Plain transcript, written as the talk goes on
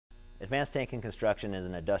Advanced Tank and Construction is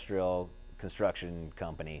an industrial construction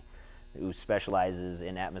company who specializes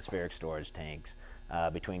in atmospheric storage tanks.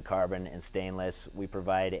 Between carbon and stainless, we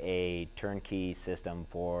provide a turnkey system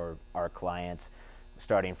for our clients,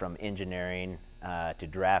 starting from engineering to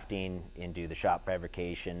drafting into the shop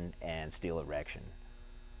fabrication and steel erection.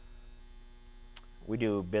 We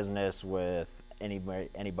do business with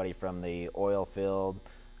anybody from the oil field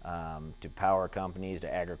to power companies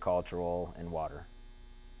to agricultural and water.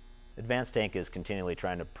 Advanced Tank is continually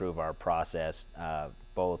trying to improve our process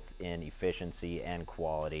both in efficiency and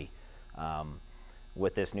quality.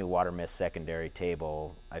 With this new water mist secondary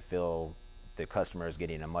table, I feel the customer is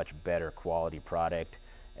getting a much better quality product,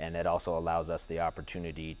 and it also allows us the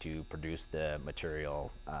opportunity to produce the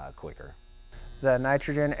material quicker. The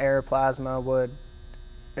nitrogen air plasma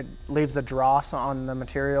it leaves the dross on the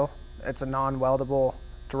material. It's a non-weldable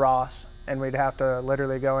dross, and we'd have to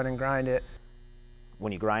literally go in and grind it.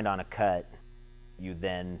 When you grind on a cut, you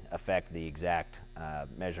then affect the exact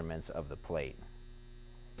measurements of the plate,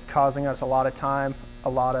 causing us a lot of time, a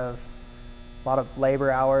lot of labor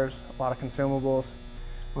hours, a lot of consumables.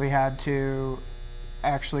 We had to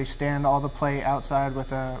actually stand all the plate outside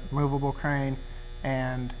with a movable crane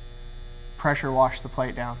and pressure wash the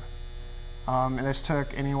plate down. And this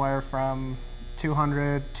took anywhere from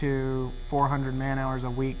 200 to 400 man hours a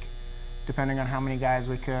week, depending on how many guys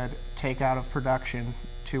we could take out of production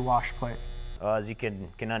to wash plate. As you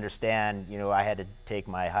can understand, I had to take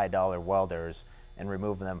my high-dollar welders and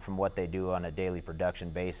remove them from what they do on a daily production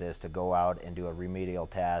basis to go out and do a remedial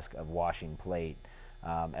task of washing plate,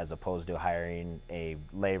 as opposed to hiring a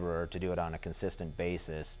laborer to do it on a consistent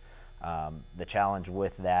basis. The challenge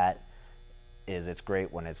with that is it's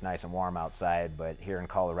great when it's nice and warm outside, but here in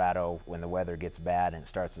Colorado, when the weather gets bad and it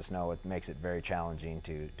starts to snow, it makes it very challenging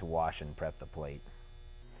to wash and prep the plate.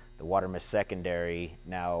 The water mist secondary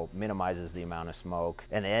now minimizes the amount of smoke,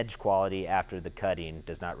 and the edge quality after the cutting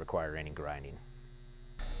does not require any grinding.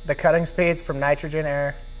 The cutting speeds from nitrogen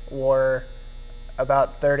air were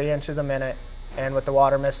about 30 inches a minute, and with the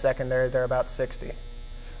water mist secondary, they're about 60.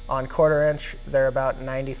 On quarter inch, they're about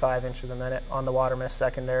 95 inches a minute on the water mist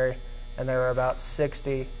secondary, and they were about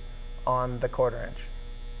 60 on the quarter inch.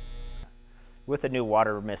 With the new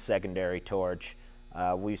water mist secondary torch,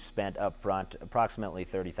 we've spent up front approximately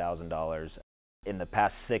 $30,000. In the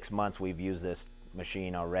past 6 months we've used this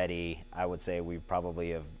machine already, I would say we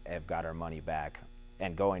probably have got our money back.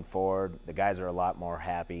 And going forward, the guys are a lot more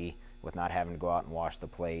happy with not having to go out and wash the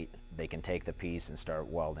plate. They can take the piece and start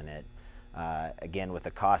welding it. Again, with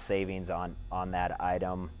the cost savings on that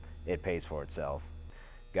item, it pays for itself.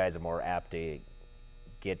 Guys are more apt to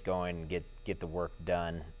get going, get the work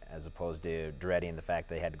done, as opposed to dreading the fact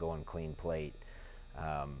they had to go and clean plate.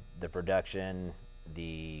 The production,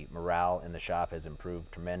 the morale in the shop has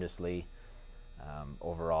improved tremendously.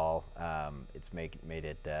 Overall, it's made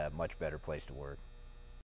it a much better place to work.